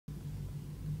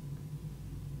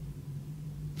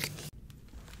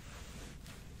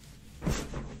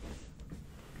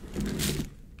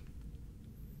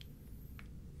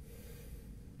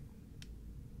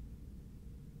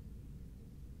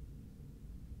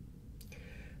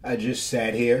I just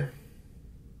sat here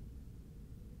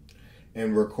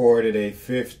and recorded a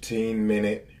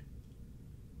 15-minute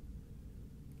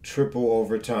triple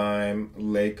overtime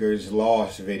Lakers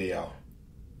loss video.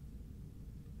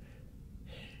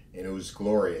 And it was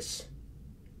glorious.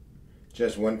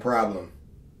 Just one problem.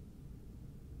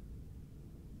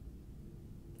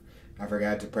 I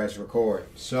forgot to press record.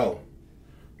 So,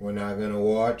 we're not going to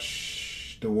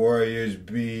watch the Warriors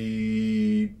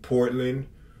beat Portland.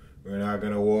 We're not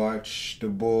going to watch the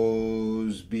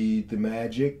Bulls beat the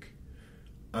Magic.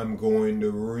 I'm going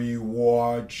to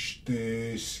rewatch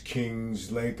this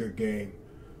Kings-Laker game,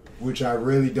 which I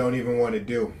really don't even want to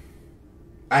do.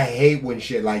 I hate when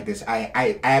shit like this.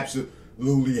 I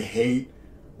absolutely hate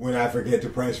when I forget to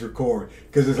press record.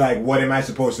 Because it's like, what am I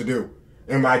supposed to do?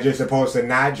 Am I just supposed to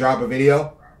not drop a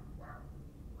video?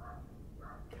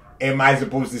 Am I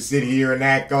supposed to sit here and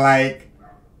act like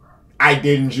I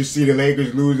didn't just see the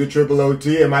Lakers lose the triple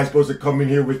OT? Am I supposed to come in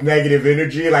here with negative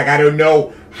energy? Like, I don't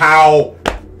know how.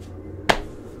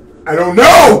 I don't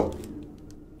know!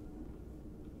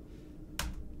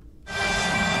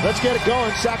 Let's get it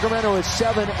going. Sacramento is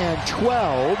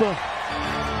 7-12.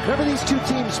 Remember, these two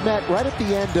teams met right at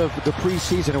the end of the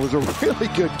preseason. It was a really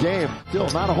good game. Still,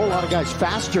 not a whole lot of guys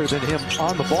faster than him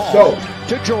on the ball. So,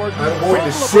 to Jordan. I'm going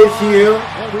to sit here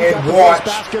and watch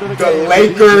the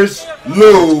Lakers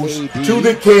lose to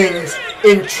the Kings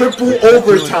in triple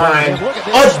overtime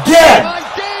again!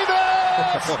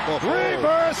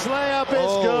 Reverse layup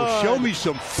is good. Show me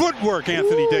some footwork,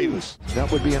 Anthony Davis.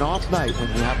 That would be an off night when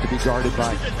you have to be guarded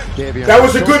by Davion. That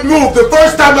was a good move. The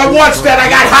first time I watched that, I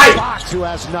got hyped. Who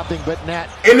has nothing but net.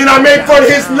 And then I made fun of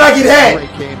his nugget head.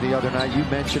 Great game the other night. You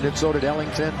mentioned it. So did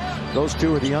Ellington. Those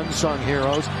two are the unsung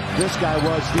heroes. This guy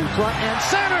was the front and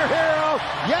center hero.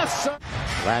 Yes, sir.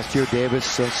 Last year, Davis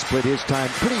split his time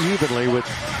pretty evenly with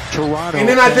Toronto. And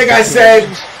then I think I said,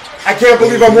 I can't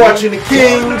believe I'm watching the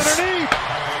Kings.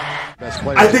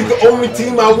 I think the only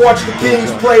team I watch the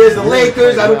Kings play is the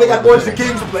Lakers. I don't think I watch the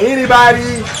Kings play anybody.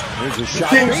 The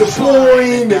Kings are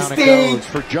boring. They stink.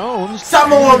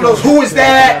 Something along those. Who is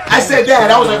that? I said that.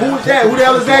 I was like, who is that? Who the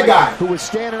hell is that guy? Who was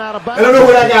standing out of bounds? I don't know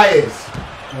who that guy is.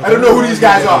 I don't know who these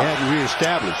guys are.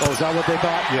 Reestablished. Oh, is that what they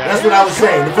thought? Yeah. That's what I was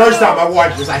saying. The first time I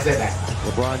watched this, I said that.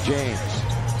 LeBron James.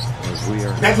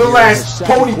 That little ass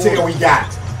ponytail he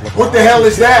got. What the hell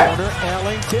is that?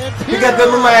 He got that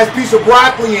little ass piece of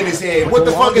broccoli in his head. What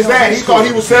the fuck is that? He thought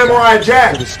he was Samurai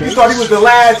Jack. He thought he was the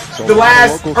last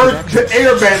Earth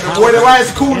airbender, boy, the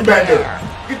last cool bender.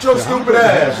 Get your stupid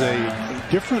ass. A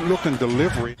different looking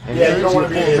delivery. Yeah, you don't want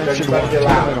to be here because you're about to get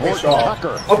loud. I'm pissed off.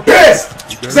 I'm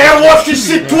pissed! Say I watched this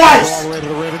shit twice! Boy,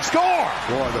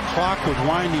 the clock was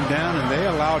winding down and they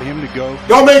allowed him to go.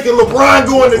 Y'all making LeBron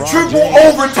go into triple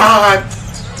overtime.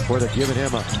 Or they're giving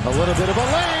him a little bit of a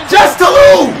lane. Just to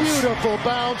lose! Beautiful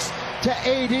bounce to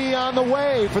AD on the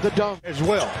way for the dunk As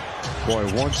well. Boy,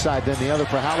 one side then the other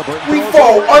for Halliburton. We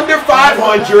fall under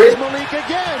 500. Malik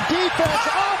again. Defense,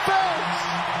 offense.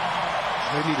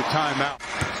 They need a timeout.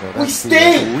 So We that's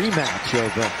stink. the rematch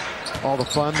of all the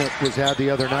fun that was had the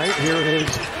other night. Here is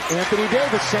Anthony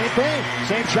Davis. Same thing.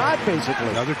 Same shot, basically.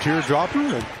 Another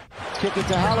teardropper. Kick it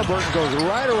to Halliburton. Goes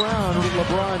right around with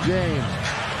LeBron James.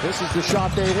 This is the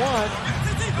shot they want.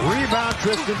 Rebound,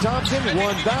 Tristan Thompson.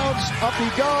 One bounce. Up he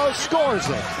goes. Scores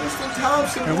it. Tristan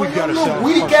Thompson, And we've got to sell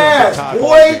weak ass,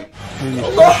 boy.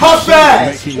 Little huff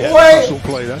ass, boy.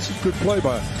 Play. That's a good play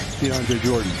by DeAndre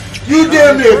Jordan. You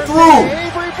damn near through.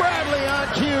 Avery Bradley on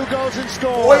cue goes and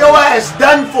scores. Boy, your ass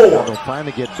done for. They'll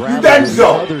finally get Bradley You done on the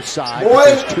so. other side. Boy.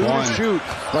 There's two to shoot.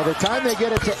 By the time they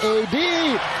get it to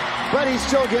AD, but he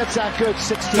still gets that good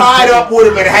 16. Tied up with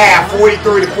him at half,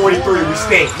 43 to 43. We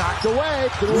stink. Knocked away.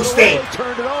 We stink.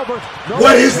 Turned it over.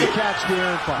 What is it?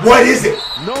 What is it?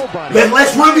 Nobody.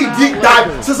 Let's really deep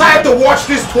dive. Since I have to watch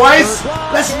this twice,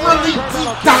 let's really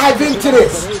deep dive into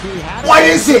this. What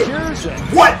is it?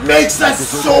 What makes us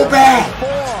so bad?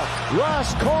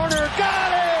 Russ corner,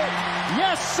 got it.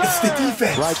 Yes, sir. It's the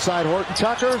defense. Right side, Horton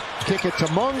Tucker. Kick it to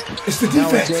Monk. It's the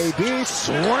Now defense. it's AD.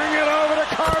 Swing it over to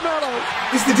Carmelo.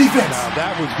 It's the defense. Now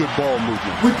that was good ball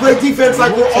movement. We play defense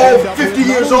like we're all 50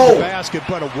 years old. Basket,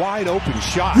 but a wide open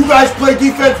shot. You guys play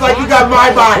defense like you got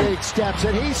my body. Big steps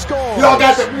and he scores. Y'all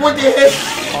got the what the heck?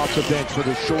 Off the bench for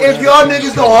the short. If y'all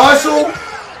niggas don't hustle,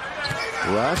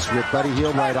 Russ with Buddy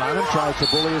Hield right on him, tries to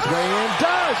bully his way in,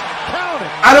 does, count it.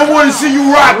 I don't want to see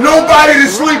you rock nobody to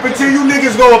sleep until you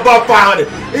niggas go above 500.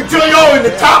 Until y'all in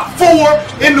the top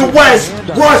 4 in the West.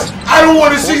 Russ, I don't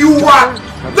want to see you rock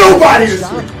nobody to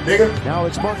sleep, nigga. Now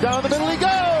it's marked down the middle, he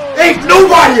goes. Ain't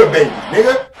nobody a baby,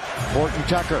 nigga. Horton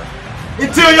Tucker.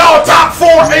 Until y'all top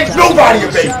 4, ain't nobody a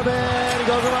baby. 7 he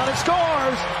goes around and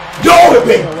scores. Y'all the You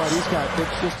babies. know what? He's got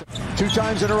it's just 2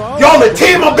 times in a row. Y'all the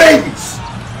team of babies.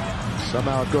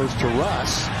 Somehow it goes to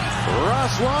Russ.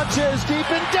 Russ launches deep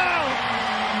and down.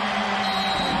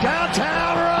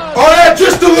 Downtown Russ. All that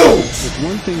just to lose. It's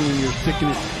one thing when you're sticking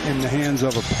it in the hands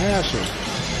of a passer,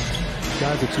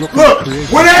 guy that's looking Look, to create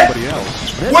when that- somebody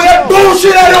else. When that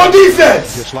bullshit out on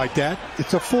defense. Just like that,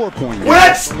 it's a 4-point. When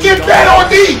that skip that on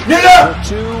D, nigga.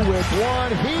 2 with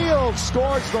 1. Hield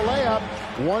scores the layup.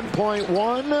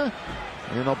 1.1.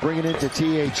 And they'll bring it into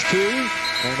THT.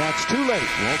 And that's too late.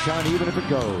 Won't count even if it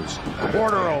goes.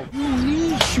 Quarter. You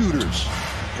need shooters.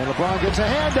 And LeBron gets a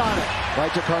hand on it.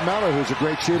 Right to Carmelo, who's a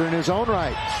great shooter in his own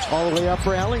right. All the way up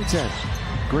for Ellington.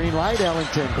 Green light,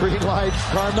 Ellington. Green light,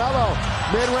 Carmelo.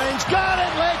 Mid-range, got it!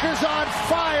 Lakers on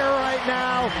fire right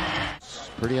now.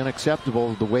 Pretty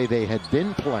unacceptable the way they had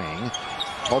been playing.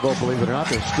 Although, believe it or not,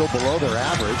 they're still below their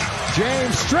average.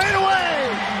 James straight away!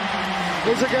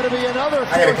 Is it going to be another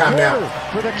I gotta calm down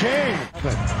for the King?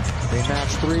 They match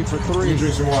 3 for 3.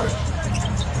 Drink some water.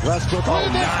 Westbrook. Oh, Look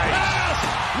at this nice. pass!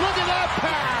 Look at that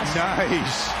pass!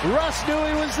 Nice. Russ knew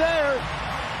he was there.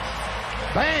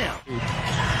 Bam!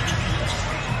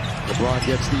 LeBron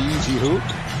gets the easy hoop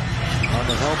on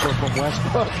the helper from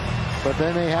Westbrook. But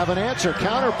then they have an answer.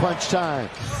 Counter-punch time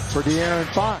for De'Aaron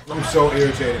Fox. I'm so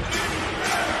irritated.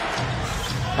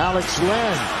 Alex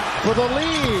Len for the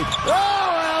lead.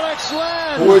 Oh, Alex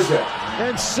Len! Who is that?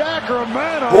 And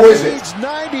Sacramento Who is it? leads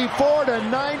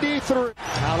 94-93.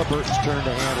 Halliburton's turn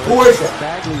to handle it. Who is it?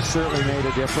 Bagley certainly made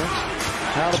a difference.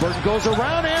 Halliburton goes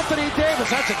around Anthony Davis.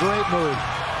 That's a great move.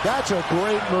 That's a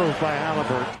great move by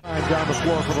Halliburton. Time down the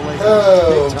floor for the Lakers.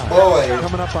 Oh, Big time. boy.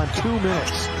 Coming up on 2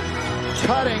 minutes.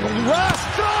 Cutting. Russ,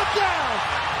 throw it down.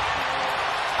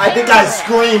 I think I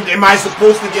screamed, am I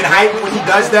supposed to get hyped when he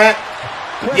does that?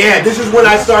 Yeah, this is when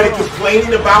I started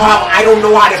complaining about how I don't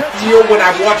know how to feel when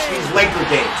I watch these Laker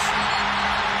games.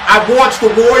 I watched the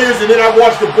Warriors and then I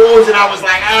watched the Bulls and I was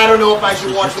like, I don't know if I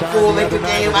should watch the full Laker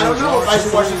game. I don't know if I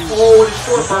should watch the full or the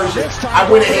short version. I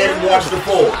went ahead and watched the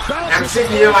full. I'm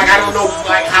sitting here like, I don't know,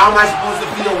 like, how am I supposed to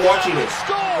feel watching this?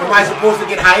 Am I supposed to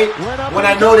get hyped when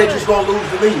I know they're just going to lose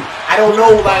the lead? I don't know,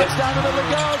 like... Down to the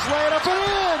goes, lay it up and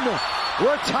in.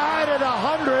 We're tied at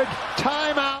 100.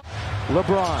 Timeout.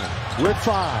 LeBron with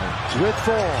 5, with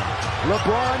 4.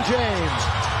 LeBron James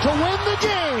to win the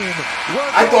game.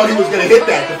 I thought he was going to hit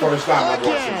that the first time I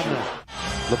watched him.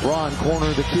 LeBron corner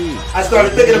the key. I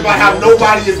started thinking about how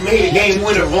nobody has made a game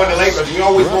winner for the Lakers. We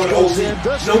always go to OT.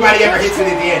 Nobody ever hits it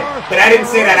at the end. But I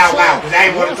didn't say that out loud because I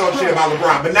didn't want to talk shit about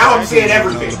LeBron. But now I'm saying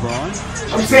everything.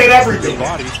 I'm saying everything.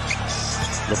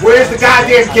 Where's the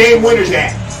goddamn game winners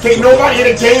at? Can't nobody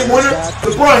hit a game winner?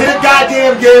 LeBron hit a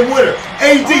goddamn game winner.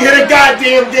 AD hit a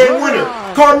goddamn game winner.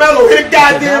 Carmelo hit a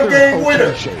goddamn game winner.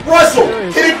 Russell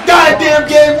hit a goddamn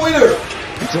game winner.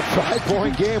 It's a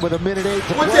 5-point game with 1:08 to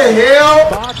What play. the hell?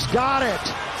 Fox got it.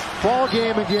 Ball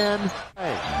game again.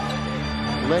 Hey,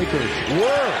 Lakers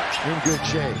were in good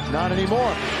shape. Not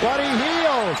anymore. Buddy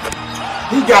Hield.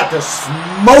 He got the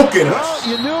smoking Well, us.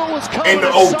 you knew it was coming In the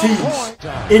at some OTs. point.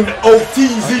 In the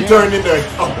OTs, he turned into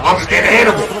I'm an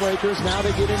animal. The Lakers, now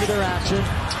they get into their action.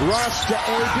 Russ to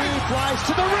AD, flies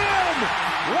to the rim.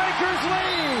 Lakers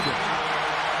lead.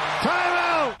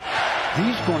 Timeout.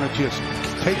 He's going to just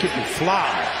take it and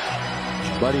fly.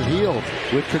 Buddy Hield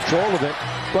with control of it.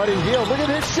 Buddy Hield, look at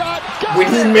his shot. Got When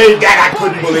he it. made that, I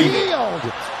couldn't Buddy believe it. Hield.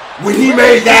 When he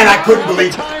made that, I couldn't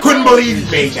believe it. Couldn't believe he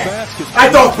made that. I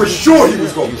thought for sure he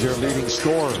was going He's to. their leading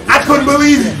scorer. I couldn't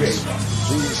believe he made that.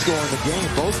 Leading scorer in the game.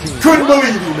 Both teams. Couldn't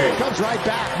believe he made it. Comes right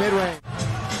back, mid-range.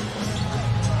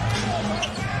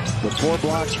 The 4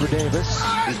 blocks for Davis.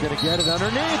 He's going to get it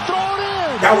underneath. Throw it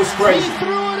in. That was crazy. He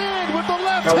threw it in with the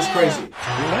left That was hand. crazy.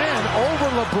 Ran over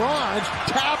LeBron,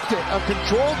 tapped it, a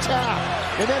controlled tap,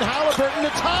 and then Halliburton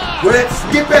to tie. Well, let's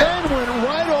skip it. Then went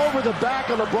right over the back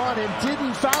of LeBron and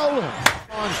didn't foul him.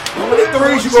 How many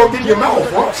threes you gonna get in your mouth,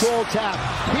 Ross? Control tap.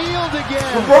 Hield again.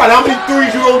 LeBron, how many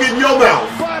threes you gonna get in your mouth?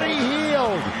 Buddy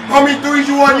Hield. How many threes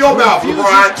you want in your mouth, Refuses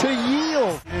LeBron? to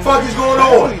yield. Fuck is going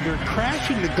on? They're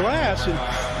crashing the glass and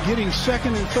getting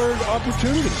second and third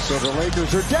opportunities. So the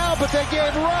Lakers are down, but they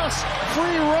gave Russ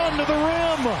free run to the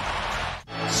rim.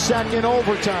 Second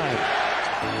overtime.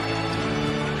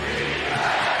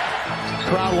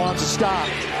 Crowd wants to stop.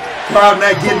 Crowd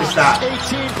not getting the stop.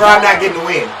 18. Crowd not getting the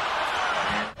win.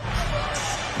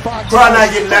 Fox Crowd not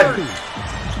getting nothing. 30.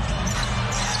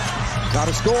 Got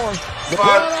to score.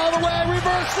 LeBron all the way.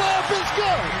 Reverse layup is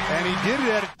good. And he did it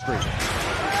at a street.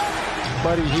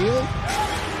 Buddy Hield.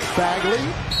 Bagley.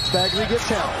 Bagley gets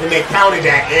held. And they counted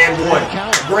that and one.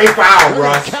 Great foul,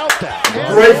 Russ.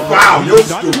 Great foul. You're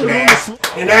stupid ass.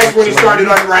 And that's when it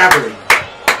started unraveling.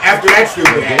 After that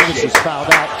stupid ass shit.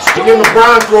 And then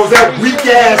LeBron throws that weak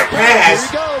ass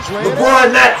pass.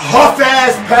 LeBron, that huff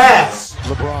ass pass.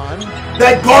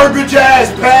 That garbage ass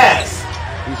pass.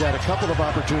 He's had a couple of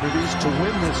opportunities to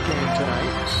win this game tonight.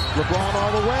 LeBron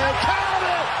all the way. Count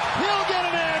it! He'll get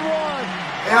an and one.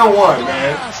 And one,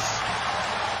 man.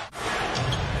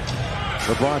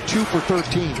 LeBron 2 for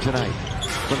 13 tonight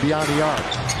from beyond the arc.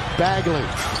 Bagley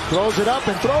throws it up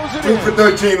and throws it 2 in. for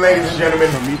 13, ladies and gentlemen.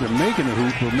 From either making a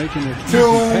hoop or making a 2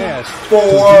 pass.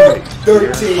 for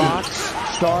 13. Fox,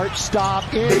 start,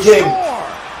 stop, in, The king. score!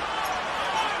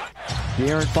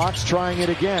 De'Aaron Fox trying it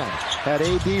again. Had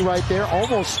AD right there,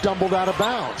 almost stumbled out of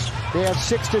bounds. They have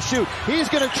 6 to shoot. He's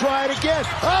going to try it again.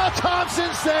 Oh,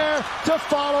 Thompson's there to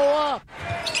follow up.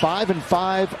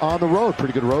 5-5 on the road.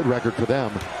 Pretty good road record for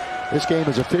them. This game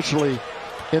is officially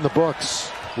in the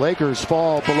books. Lakers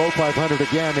fall below 500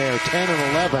 again. They are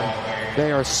 10-11.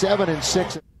 They are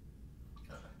 7-6.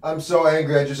 I'm so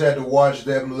angry I just had to watch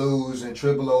them lose in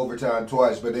triple overtime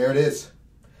twice, but there it is.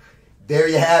 There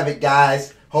you have it,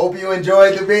 guys. Hope you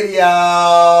enjoyed the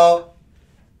video.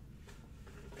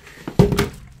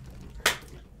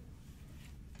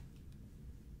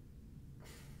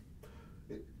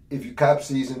 If you cop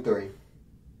season 3,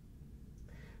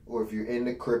 or if you're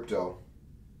into crypto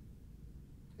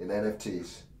and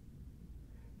NFTs,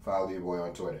 follow your boy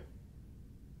on Twitter.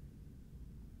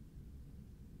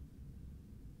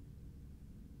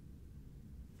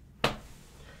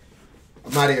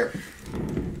 I'm out of here.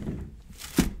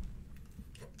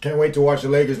 Can't wait to watch the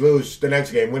Lakers lose the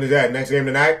next game. When is that? Next game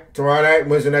tonight? Tomorrow night?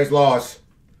 When's the next loss?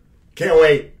 Can't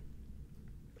wait.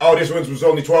 Oh, this one was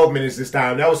only 12 minutes this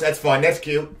time. That's fun. That's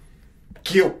cute.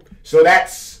 Cute. So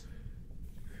that's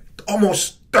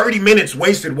almost 30 minutes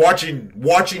wasted watching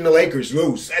the Lakers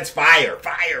lose. That's fire.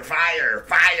 Fire, fire,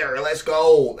 fire. Let's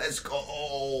go. Let's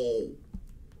go.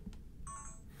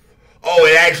 Oh,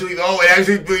 it actually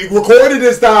recorded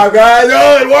this time, guys.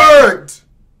 Oh, it worked.